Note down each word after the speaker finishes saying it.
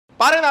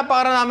Pare,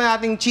 napakarami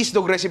nating cheese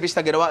dog recipes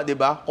na ginawa, di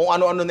ba? Kung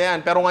ano-ano na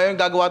yan. Pero ngayon,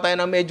 gagawa tayo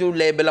ng medyo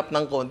level up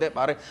ng konti.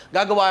 Pare,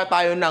 gagawa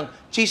tayo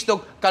ng cheese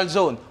dog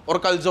calzone or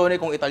calzone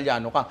kung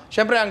Italiano ka.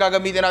 Siyempre, ang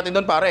gagamitin natin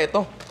doon, pare,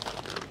 ito.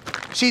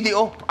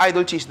 CDO,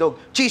 Idol Cheese Dog.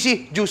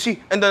 Cheesy,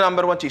 juicy, and the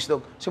 #1 cheese dog.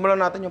 Simulan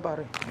natin yung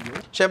pare.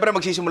 Siyempre,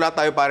 magsisimula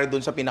tayo, pare,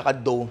 doon sa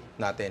pinaka-dough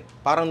natin.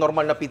 Parang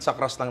normal na pizza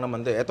crust lang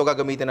naman doon. Ito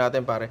gagamitin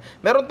natin, pare.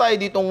 Meron tayo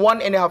ditong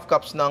 1.5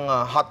 cups ng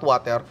hot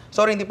water.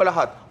 Sorry, hindi pala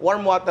hot.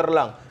 Warm water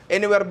lang.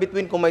 Anywhere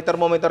between, kung may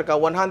thermometer ka,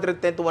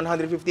 110 to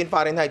 115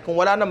 Fahrenheit. Kung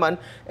wala naman,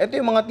 ito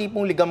yung mga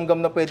tipong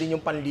ligam-gam na pwede yung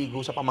panligo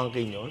sa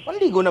pamangkin nyo.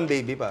 Panligo ng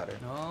baby, pare.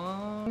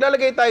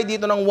 Lalagay tayo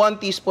dito ng 1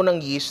 teaspoon ng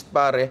yeast,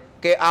 pare.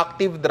 Kay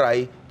active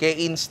dry,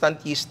 kay instant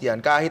yeast yan.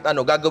 Kahit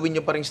ano, gagawin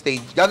nyo pa rin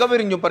stage.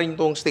 Gagawin nyo pa rin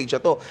itong stage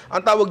na to. Ang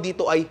tawag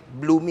dito ay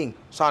blooming.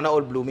 Sana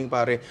all blooming,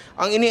 pare.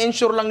 Ang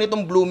ini-ensure lang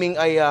nitong blooming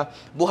ay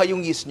buhay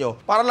yung yeast nyo.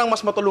 Para lang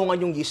mas matulungan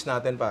yung yeast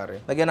natin, pare.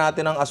 Lagyan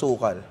natin ng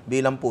asukal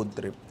bilang food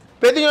trip.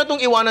 Pwede nyo na itong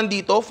iwanan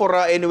dito for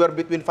anywhere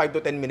between 5 to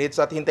 10 minutes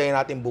at hintayin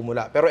natin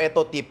bumula. Pero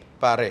eto tip,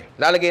 pare.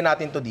 Lalagay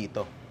natin to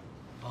dito.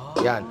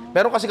 Yan.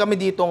 Meron kasi kami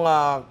ditong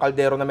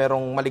kaldero na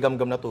merong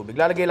maligam-gam na tubig.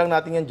 Lalagay lang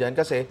natin yan dyan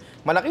kasi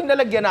malaking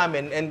lalagyan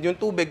namin and yung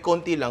tubig,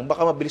 konti lang,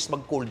 baka mabilis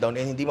mag-cool down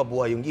and hindi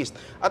mabuhay yung yeast.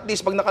 At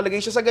least, pag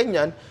nakalagay siya sa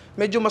ganyan,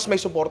 medyo mas may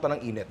suporta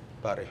ng init,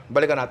 pare.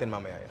 Balikan natin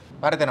mamaya yan.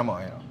 Pare, tinan mo,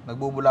 ayan.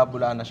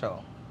 Nagbubula-bula na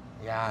siya, oh.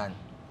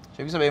 Yan. So,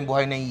 ibig sabihin,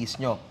 buhay na yung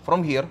yeast nyo.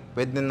 From here,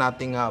 pwede na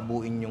nating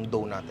buuin yung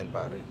dough natin,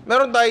 pare.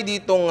 Meron tayo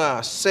ditong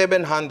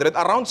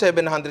around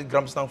 700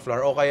 grams ng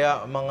flour o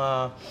kaya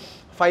mga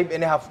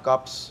 5.5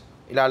 cups.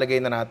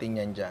 Ilalagay na natin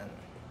yan dyan.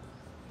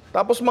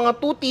 Tapos mga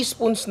 2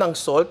 teaspoons ng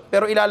salt,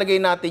 pero ilalagay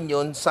natin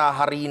yon sa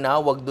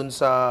harina, wag dun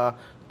sa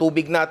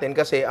tubig natin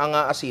kasi ang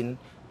asin,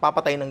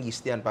 papatay ng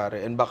yeast yan,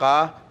 pare. And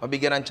baka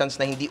mabigyan ng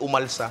chance na hindi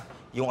umalsa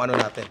yung ano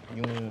natin,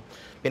 yung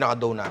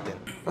pinaka-dough natin.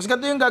 Tapos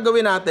ganito yung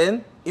gagawin natin,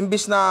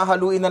 imbis na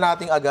haluin na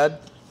natin agad,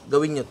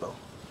 gawin nyo to.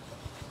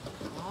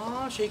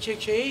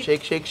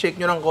 Shake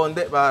nyo ng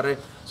konti, pare.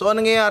 So,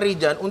 anong nangyayari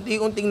dyan,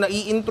 unti-unting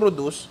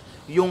nai-introduce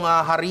yung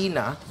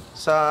harina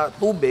sa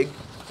tubig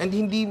and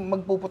hindi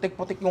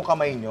magpuputik-putik yung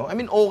kamay nyo. I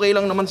mean, okay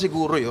lang naman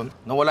siguro yun.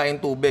 Nawala yung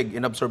tubig,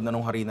 inabsorb na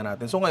nung harina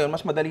natin. So ngayon,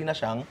 mas madali na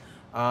siyang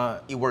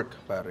i-work,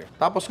 pare.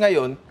 Tapos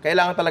ngayon,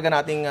 kailangan talaga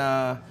nating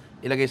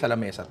ilagay sa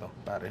lamesa to,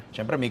 pare.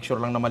 Siyempre, make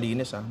sure lang na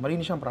malinis, ha.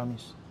 Malinis siyang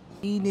promise.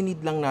 I-need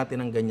lang natin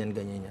ng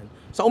ganyan-ganyan yan.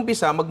 Sa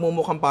umpisa,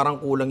 magmumukhang parang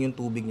kulang yung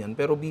tubig niyan,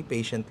 pero be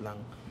patient lang.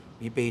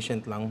 Be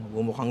patient lang.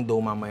 Magmumukhang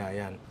dough mamaya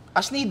yan.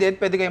 As needed,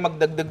 pwede kayo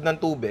magdagdag ng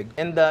tubig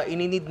and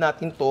ini-need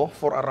natin to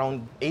for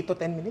around 8 to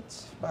 10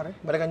 minutes. Pare,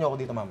 balikan nyo ako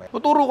dito mamaya.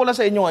 Tuturo ko lang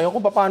sa inyo ngayon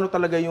kung paano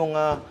talaga yung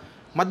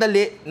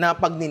madali na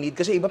pag-need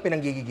kasi iba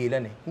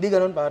pinanggigigilan eh. Hindi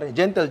ganun, pare.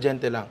 Gentle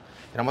lang.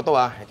 Tignan mo to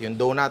ito yung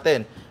dough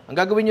natin. Ang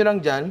gagawin nyo lang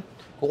dyan,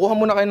 kukuha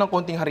muna kayo ng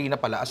konting harina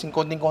pala. As in,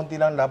 konting-konti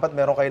lang dapat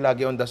meron kayo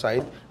lagi on the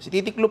side. Kasi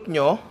titiklop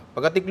nyo,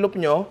 pagkatiklop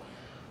nyo,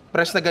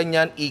 press na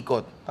ganyan,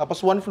 ikot.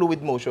 Tapos one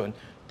fluid motion.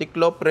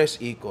 Tiklop, press,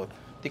 ikot.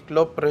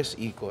 Tiklop, press,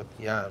 ikot.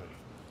 Yan.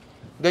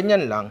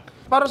 Ganyan lang.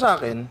 Para sa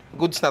akin,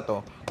 goods na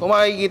to. Kung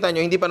makikita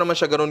nyo, hindi pa naman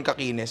siya ganun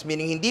kakinis.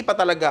 Meaning, hindi pa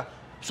talaga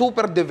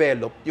super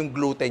developed yung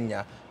gluten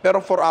niya. Pero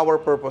for our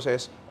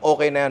purposes,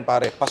 okay na yan,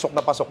 pare. Pasok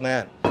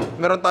na yan.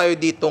 Meron tayo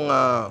ditong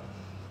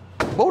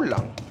bowl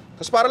lang.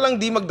 Tapos para lang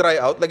di mag-dry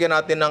out, lagyan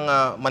natin ng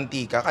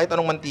mantika. Kahit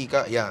anong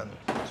mantika, yan.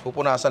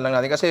 Pupunasan lang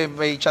natin kasi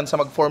may chance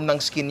na mag-form ng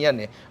skin yan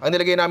eh. Ang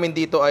nilagay namin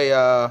dito ay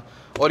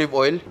olive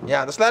oil.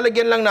 Yan. Tapos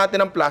lalagyan lang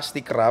natin ng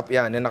plastic wrap.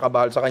 Yan, yung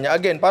nakabahal sa kanya.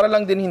 Again, para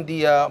lang din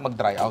hindi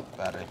mag-dry out,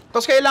 pare.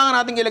 Tapos kailangan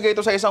natin ilagay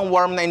ito sa isang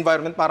warm na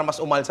environment para mas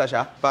umalsa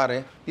siya,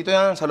 pare. Dito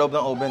yan sa loob ng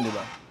oven, di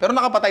ba? Pero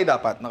nakapatay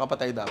dapat.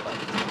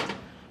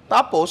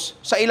 Tapos,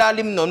 sa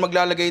ilalim nun,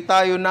 maglalagay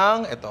tayo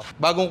ng,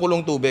 bagong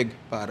kulong tubig,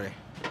 pare.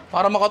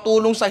 Para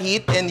makatulong sa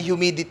heat and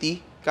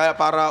humidity. Kaya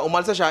para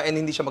umalsa siya and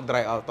hindi siya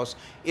mag-dry out. Tapos,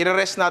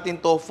 i-rest natin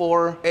to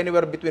for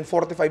anywhere between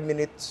 45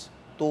 minutes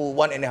to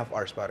 1.5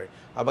 hours, pare.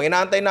 Habang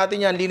inaantay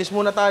natin yan, linis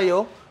muna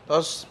tayo.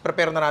 Tapos,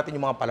 prepare na natin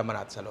yung mga palaman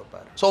natin sa loob,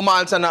 pare. So,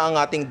 umaalsa na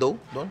ang ating dough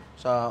doon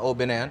sa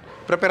oven na yan.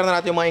 Prepare na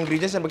natin yung mga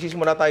ingredients na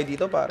magsisimula tayo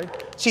dito, pare.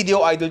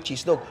 CDO Idol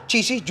Cheese Dog.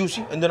 Cheesy,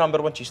 juicy, and the #1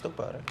 cheese dog,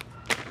 pare.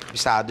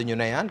 Bisado nyo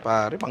na yan,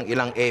 pare. Pang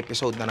ilang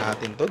episode na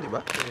natin to, di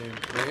ba?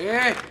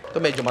 Siyempre. Ito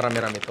medyo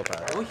marami-rami to,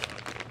 pare. Uy.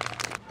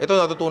 Ito,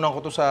 natutunan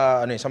ko to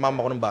sa mama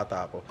ko nung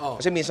bata ako. Oh.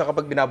 Kasi minsan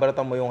kapag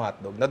binabalatan mo yung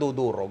hotdog,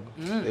 nadudurog,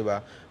 di ba?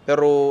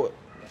 Pero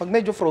pag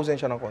medyo frozen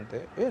siya ng konti,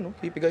 ayan,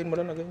 pipigayin mo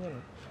lang na ganyan,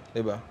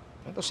 di ba?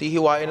 Ito,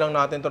 sihiwain lang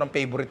natin to ng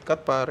favorite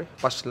cut, pare.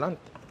 Paslant.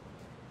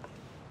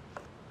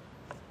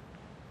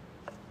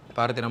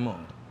 Pare, tinan mo.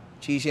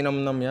 Cheesy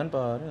nam yan,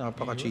 pare.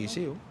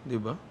 Napaka-cheesy, di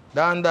ba?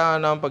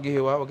 Daan-daan na ang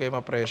paghihiwa, huwag kayo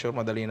ma-pressure,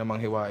 madali namang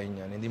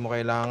hiwain yan. Hindi mo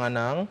kailangan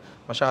ng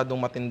masyadong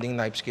matinding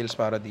knife skills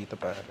para dito,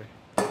 pare.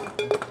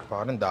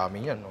 Parang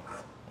dami yan, no?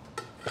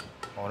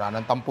 Wala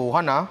nang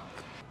tampuhan, ha?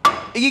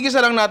 Igigisa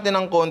lang natin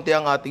ng konti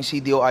ang ating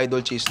CDO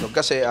Idol Cheese Dog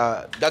kasi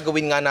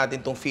gagawin nga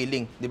natin tong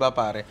feeling, di ba,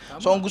 pare?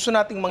 So, ang gusto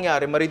nating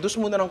mangyari, ma-reduce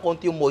muna ng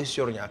konti yung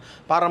moisture niya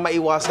para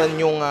maiwasan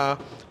yung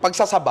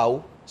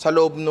pagsasabaw sa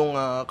loob ng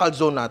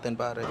calzone natin,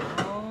 pare.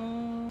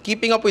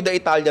 Keeping up with the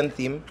Italian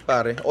theme,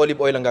 pare, olive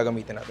oil ang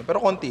gagamitin natin.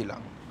 Pero konti lang.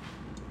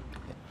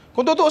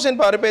 Kung tutuusin,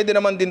 pare, pwede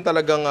naman din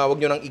talagang wag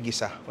nyo nang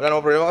igisa. Wala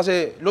namang problema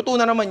kasi luto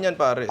na naman yan,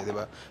 pare, di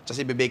ba?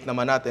 Kasi bibake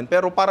naman natin.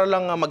 Pero para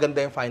lang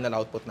maganda yung final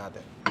output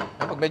natin.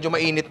 Pag medyo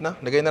mainit na,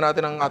 lagay na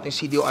natin ang ating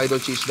CDO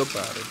Idol Cheesedog,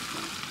 pare.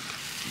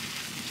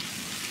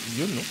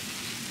 Yun, no?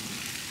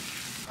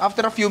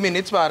 After a few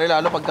minutes, pare,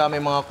 lalo pagka may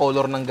mga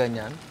color ng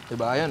ganyan, di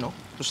ba? Ayan, no?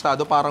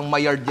 Tostado, parang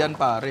mayard yan,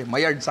 pare.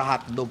 Mayard sa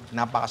hotdog.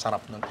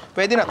 Napakasarap nun.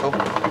 Pwede na to.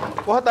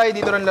 Kuha tayo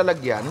dito ng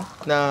lalagyan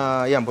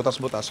na, yan,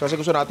 butas-butas. Kasi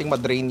gusto nating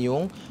madrain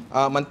yung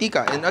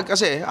mantika. And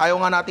kasi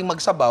ayaw nga nating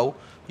magsabaw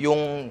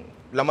yung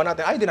laman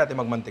natin. Ayaw din natin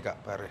magmantika,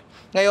 pare.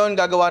 Ngayon,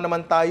 gagawa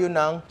naman tayo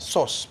ng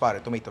sauce, pare.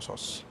 Tomato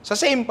sauce. Sa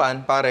same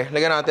pan, pare,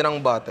 lagyan natin ng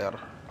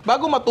butter.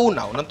 Bago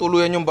matunaw, nang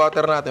tuluyan yung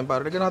butter natin,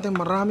 pare, lagyan natin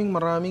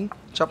maraming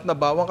chop na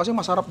bawang kasi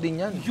masarap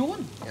din yan. Yun.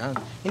 Yan.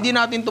 Hindi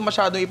natin ito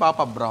masyadong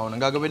ipapa-brown. Ang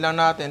gagawin lang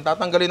natin,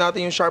 tatanggalin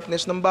natin yung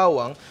sharpness ng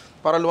bawang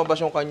para lumabas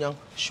yung kanyang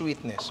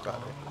sweetness,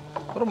 pare.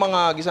 Pero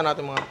gisa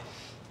natin mga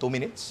 2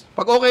 minutes.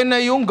 Pag okay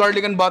na yung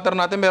garlic and butter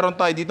natin, meron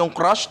tayo ditong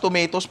crushed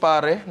tomatoes,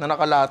 pare, na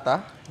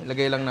nakalata.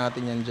 Ilagay lang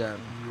natin yan dyan.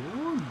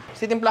 Yun.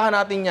 Sitimplahan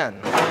natin yan.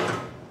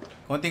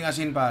 Konting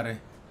asin,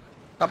 pare.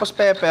 Tapos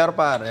pepper,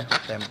 pare.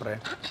 Siyempre.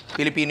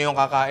 Pilipino yung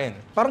kakain.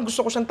 Parang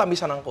gusto ko siyang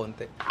tamisan ng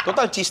konti.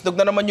 Total, cheese dog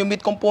na naman yung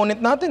meat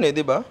component natin di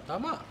ba?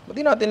 Tama. Ba't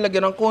di natin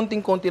lagyan ng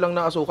konting-konti lang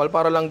na asukal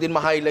para lang din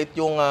ma-highlight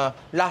yung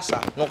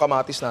lasa ng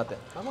kamatis natin.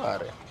 Tama.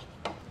 Pare.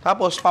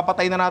 Tapos,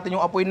 papatay na natin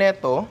yung apoy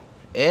neto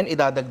and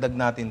idadagdag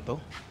natin to.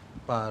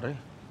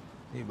 Pare.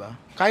 Diba?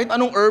 Kahit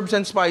anong herbs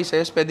and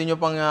spices, pwede nyo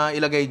pang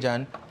ilagay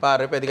dyan.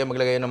 Pare, pwede kayo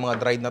maglagay ng mga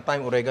dried na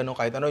thyme, oregano,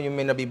 kahit ano. Yung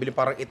may nabibili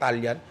parang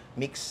Italian,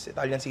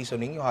 Italian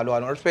seasoning, yung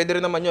halo-halo herbs. Pwede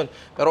rin naman yun.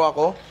 Pero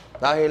ako,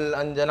 dahil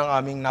andyan ang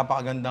aming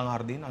napakagandang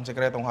hardin, ang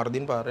sekretong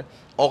hardin, pare,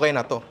 okay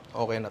na to.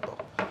 Okay na to.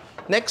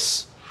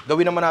 Next,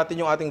 gawin naman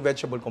natin yung ating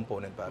vegetable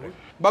component, pare.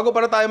 Bago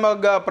para tayo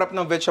mag-prep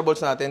ng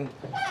vegetables natin,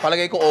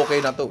 palagay ko okay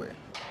na to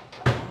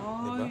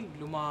Ay,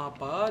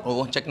 lumapat.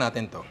 Oo, check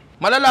natin to.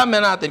 Malalaman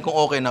natin kung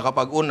okay na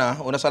kapag una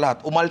sa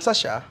lahat, umalsa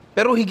siya.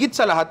 Pero higit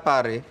sa lahat,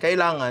 pare,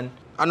 kailangan,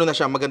 na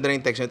siya, maganda na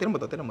yung texture. Tinan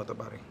mo to,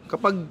 pare.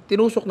 Kapag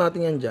tinusok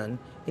natin yan dyan,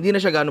 hindi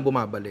na siya gano'ng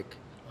bumabalik.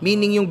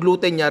 Meaning yung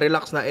gluten niya,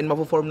 relax na, and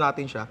mapo-form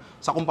natin siya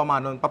sa kung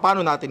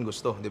paano natin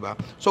gusto, di ba?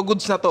 So,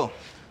 goods na to.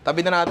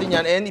 Tabi na natin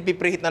yan, and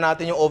ipipreheat na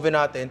natin yung oven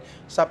natin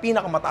sa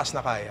pinakamataas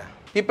na kaya.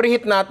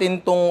 Pipreheat natin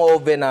tong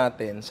oven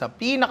natin sa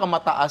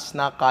pinakamataas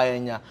na kaya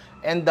niya,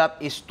 and that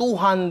is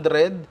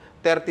 230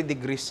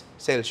 degrees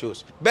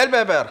Celsius. Bell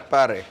pepper,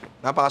 pare.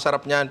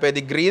 Napakasarap niyan.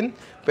 Pwede green,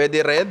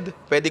 pwede red,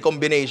 pwede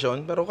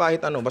combination. Pero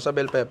kahit ano, basta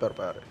bell pepper,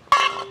 pare.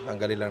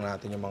 Tanggalin lang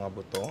natin yung mga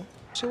buto.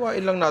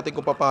 Siwain lang natin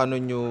kung paano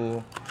nyo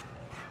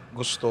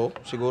gusto.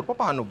 Siguro,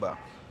 paano ba?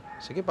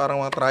 Sige,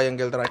 parang mga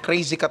triangle.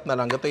 Crazy cut na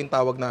lang. Ito yung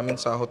tawag namin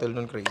sa hotel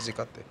nun, crazy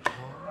cut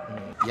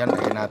Yan,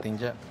 lagyan natin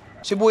dyan.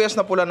 Sibuyas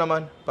na pula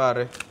naman,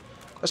 pare.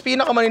 Tapos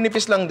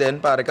pinakamaninipis lang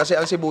din, pare, kasi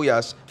ang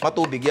sibuyas,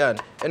 matubig yan.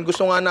 And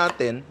gusto nga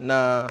natin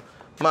na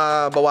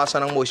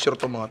mabawasan ng moisture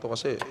itong mga to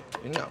kasi,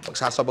 yun nga,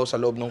 magsasabaw sa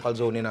loob ng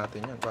calzone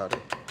natin yan, pare.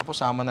 Tapos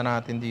sama na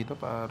natin dito,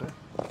 pare.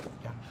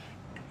 Yan.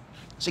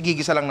 Kasi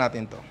gigisa lang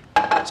natin to.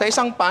 Sa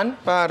isang pan,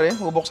 pare,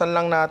 bubuksan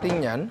lang natin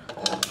yan.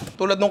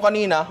 Tulad nung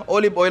kanina,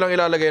 olive oil ang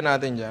ilalagay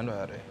natin dyan,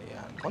 pare.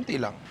 Yan, konti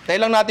lang. Tayo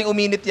lang natin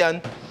uminit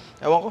yan.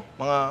 Ewan ko,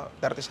 mga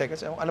 30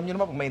 seconds. Alam niyo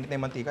naman pag mainit na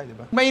yung mantika, di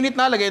ba? Mainit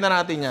na, lagay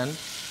na natin yan.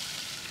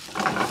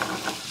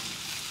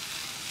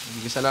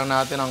 Gigisa lang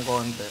natin ng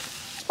konti.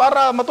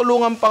 Para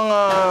matulungan pang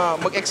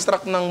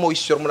mag-extract ng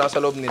moisture mula sa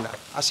loob nila.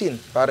 Asin,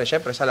 pare,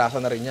 syempre, sa lasa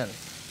na rin yan.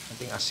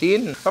 Ating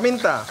asin.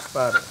 Paminta,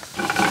 pare.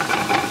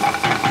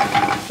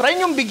 Try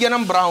nyo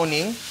bigyan ng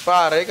browning,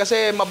 pare,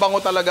 kasi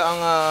mabango talaga ang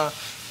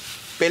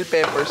bell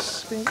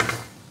peppers.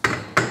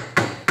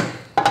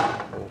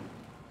 Oh,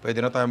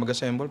 pwede na tayo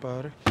mag-assemble,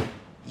 pare.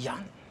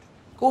 Yan.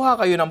 Kuha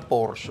kayo ng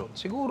portion.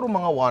 Siguro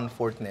mga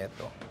 1/4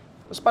 neto.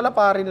 Tapos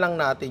palaparin lang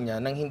natin yan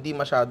nang hindi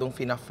masyadong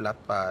fina-flat,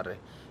 pare.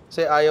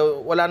 Kasi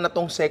wala na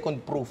tong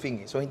second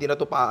proofing So hindi na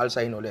to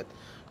paaalsahin ulit.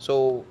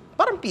 So,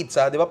 parang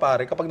pizza, di ba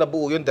pare? Kapag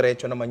nabuo yun,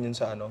 diretso naman yun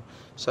sa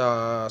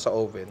sa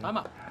oven.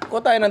 Tama.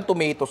 Kuha tayo ng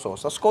tomato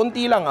sauce. Tapos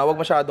konti lang wag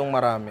masyadong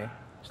marami.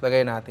 Tapos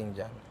lagay natin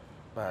dyan,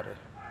 pare.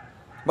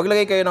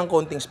 Maglagay kayo ng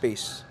konting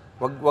space.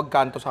 Wag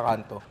kanto sa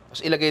kanto.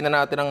 Tapos ilagay na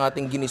natin ang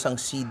ating ginisang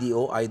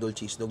CDO Idol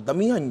Cheesedog.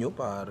 Damihan nyo,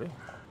 pare.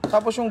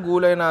 Tapos yung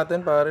gulay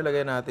natin, pare,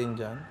 lagay natin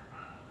dyan.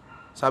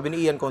 Sabi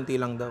ni Ian,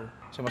 konti lang daw.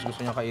 Kasi mas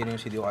gusto niya kainin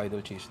yung CDO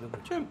Idol Cheesedog.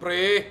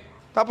 Siyempre.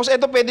 Tapos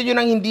ito, pwede nyo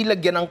nang hindi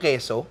lagyan ng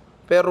keso.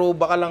 Pero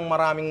baka lang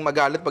maraming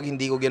magalit pag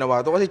hindi ko ginawa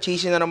to. Kasi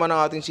cheesy na naman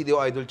ang ating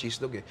CDO Idol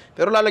Cheesedog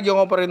Pero lalagyan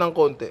ko pa rin ng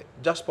konti.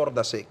 Just for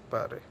the sake,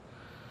 pare.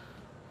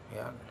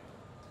 Yan.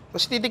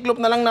 Tapos titiklop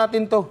na lang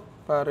natin to,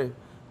 pare.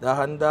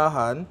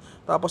 Dahan-dahan.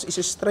 Tapos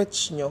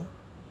isi-stretch nyo.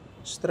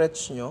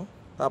 Stretch nyo.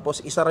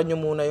 Tapos isara nyo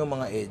muna yung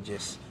mga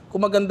edges.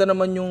 Kung maganda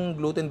naman yung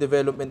gluten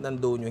development ng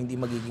dough nyo, hindi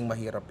magiging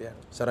mahirap yan.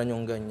 Sara nyo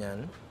yung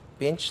ganyan.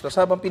 Pinch. Tapos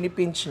habang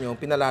pinipinch nyo,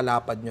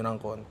 pinalalapad nyo ng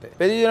konti.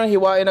 Pwede nyo nang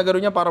hiwain na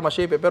gano'n niya para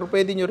ma-shape pero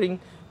pwede nyo ring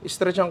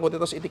stretch ang konti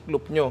tapos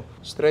itiklop nyo.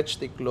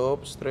 Stretch,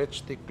 tiklop,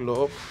 stretch,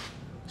 tiklop,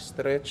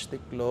 stretch,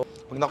 tiklop.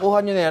 Pag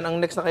nakuha nyo na yan, ang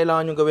next na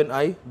kailangan nyo gawin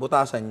ay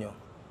butasan nyo.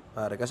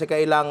 Pare, kasi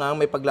kailangan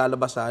may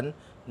paglalabasan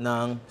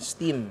ng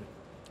steam.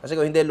 Kasi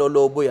kung hindi,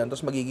 lolobo yan,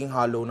 tapos magiging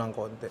hollow ng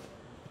konti.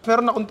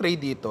 Meron akong tray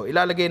dito.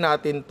 Ilalagay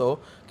natin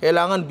to.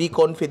 Kailangan be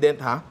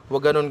confident, ha?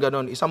 Huwag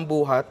ganon-ganon. Isang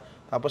buhat,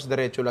 tapos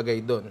diretso lagay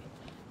doon.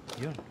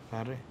 Yun,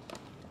 pare.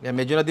 Yan,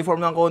 medyo na-deform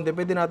ng konti.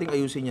 Pwede nating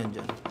ayusin yan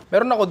dyan.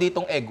 Meron ako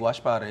ditong egg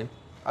wash, pare.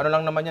 Ano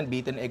lang naman yan,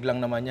 beaten egg lang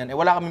naman yan.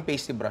 Wala kaming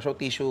pasty brush, so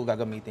tissue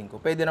gagamitin ko.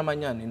 Pwede naman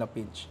yan, in a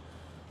pinch.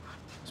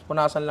 Tapos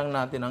punasan lang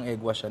natin ang egg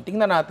wash yan.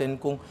 Tingnan natin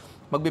kung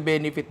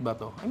magbe-benefit ba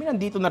to. I mean,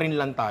 nandito na rin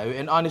lang tayo.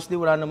 And honestly,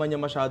 wala naman yan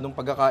masyadong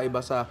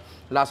pagkakaiba sa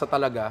lasa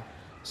talaga.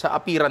 Sa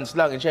appearance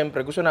lang. And syempre,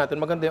 gusto natin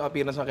maganda yung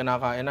appearance ng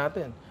kinakain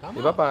natin.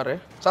 Di ba,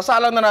 pare?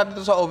 Sasalang na natin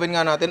ito sa oven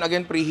nga natin.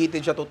 Again,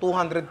 preheated siya to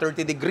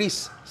 230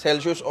 degrees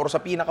Celsius or sa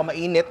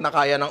pinakamainit na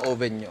kaya ng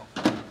oven nyo.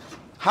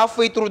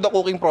 Halfway through the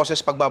cooking process,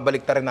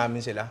 pagbabalik rin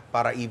namin sila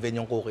para even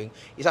yung cooking.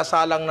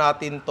 Isasalang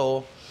natin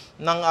to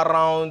ng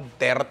around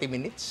 30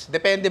 minutes.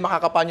 Depende,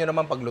 makakapa nyo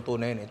naman pagluto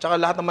na yun. Tsaka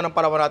lahat naman ng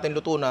palawan natin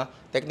luto na,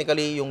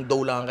 technically, yung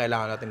dough lang ang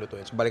kailangan natin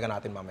lutuin. So, balikan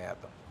natin mamaya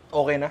to.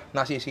 Okay na,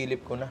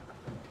 nasisilip ko na.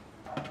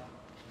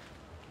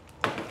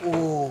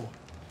 Oh,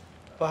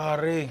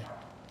 pare.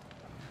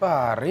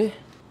 Pare,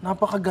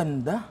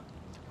 napakaganda.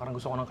 Parang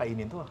gusto ko nang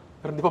kainin to, ah.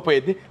 Pero hindi pa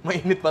pwede.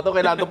 Mainit pa to.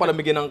 Kailangan to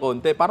palamigin ng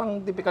konti. Parang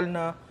typical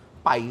na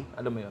pie.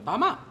 Alam mo yun?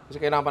 Tama. Kasi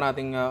kailangan pa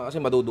natin,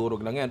 kasi madudurog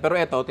lang yan. Pero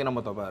eto, tinan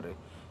mo to, pare.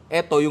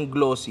 Eto yung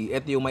glossy,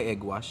 eto yung may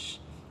egg wash.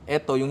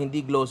 Eto yung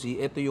hindi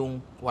glossy, eto yung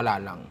wala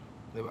lang.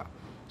 Diba?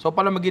 So,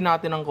 palamigin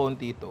natin ng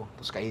konti ito.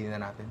 Tapos kainin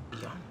na natin.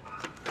 Yan.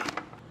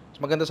 Mas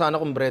maganda sana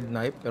kung bread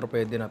knife, pero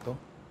pwede na to.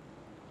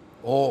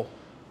 Oh.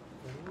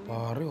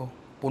 Pare, oh.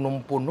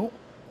 Punong-puno.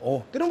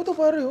 Oh, tinan mo to,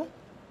 pare, oh.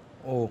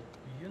 Oh.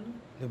 Ayan.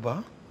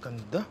 Diba?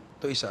 Ganda.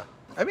 Ito isa.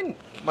 I mean,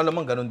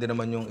 malamang ganun din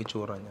naman yung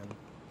itsura niyan.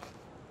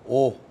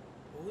 Oh.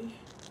 Uy.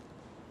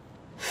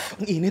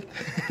 Ang init.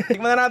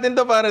 Tikman na natin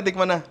to, pare.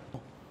 Tikman na.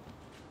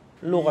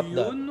 Look at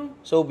that. No?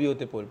 So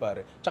beautiful,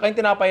 pare. Tsaka yung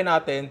tinapay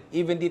natin,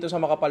 even dito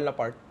sa makapal na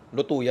part,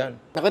 luto yan.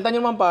 Nakita nyo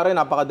naman, pare,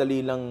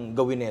 napakadali lang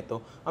gawin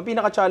ito. Ang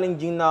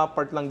pinaka-challenging na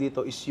part lang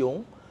dito is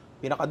yung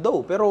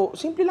pinaka-dough. Pero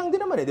simple lang din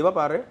naman eh, di ba,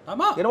 pare?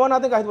 Tama. Ginawa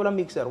natin kahit walang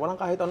mixer, walang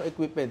kahit anong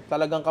equipment.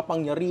 Talagang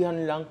kapangyarihan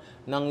lang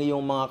ng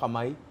iyong mga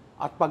kamay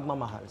at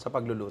pagmamahal sa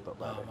pagluluto,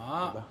 pare.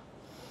 Tama. Diba?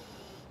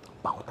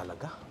 Bango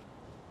talaga.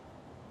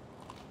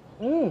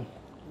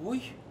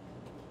 Uy.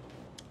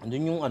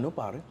 Andun yung ano,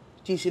 pare,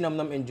 cheesy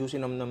namnam and juicy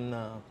namnam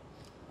na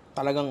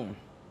talagang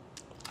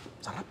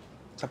sarap.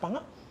 Sa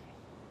panga.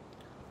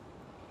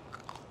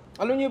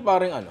 Alam niyo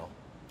parang ano,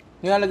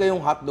 nilalagay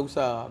yung hotdog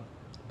sa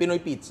Pinoy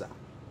pizza.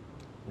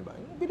 Diba?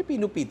 Yung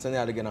Filipino pizza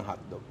nilalagay ng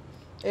hotdog.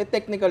 Eh,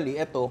 technically,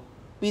 eto,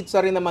 pizza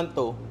rin naman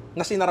to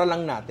na sinara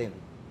lang natin.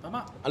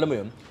 Tama. Alam mo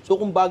yun?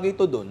 So, kung bagay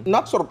to doon,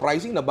 not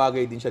surprising na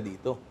bagay din siya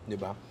dito. Di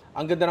ba?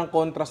 Ang ganda ng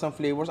contrast ng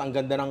flavors, ang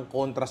ganda ng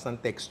contrast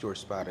ng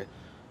textures, pare.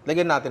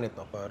 Lagyan natin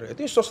ito, pare. Ito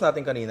yung sauce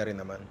natin kanina rin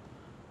naman.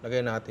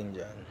 Lagyan natin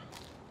dyan.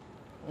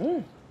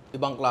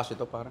 Ibang klase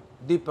ito, pare.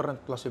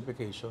 Different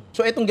classification.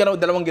 So, itong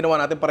dalawang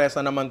ginawa natin, parehas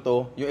na naman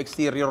to. Yung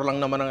exterior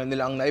lang naman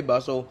nila ang naiba.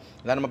 So,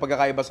 wala naman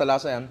pagkakaiba sa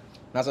lasa yan.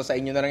 Nasa sa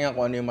inyo na lang yan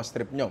kung ano yung mas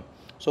trip nyo.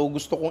 So,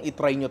 gusto kong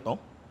itry nyo to.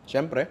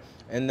 Siyempre.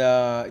 And,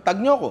 itag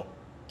nyo ako.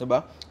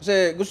 Diba?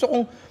 Kasi gusto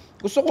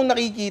kong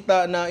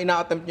nakikita na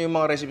ina-attempt nyo yung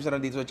mga recipes na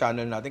nandito sa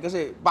channel natin.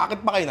 Kasi,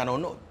 bakit pa kayo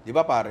nanonood? Di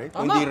ba, pare?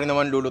 Kung hindi rin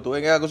naman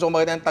lulutuin. Kaya gusto kong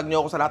makita yung tag nyo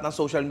ako sa lahat ng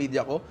social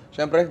media ko.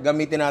 Siyempre,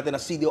 gamitin natin na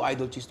CDO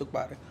Idol Cheesedog,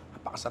 pare.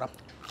 Napakasarap.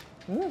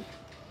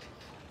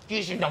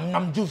 Cheesy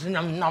nam-nam, juicy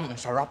nam-nam.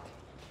 Sarap.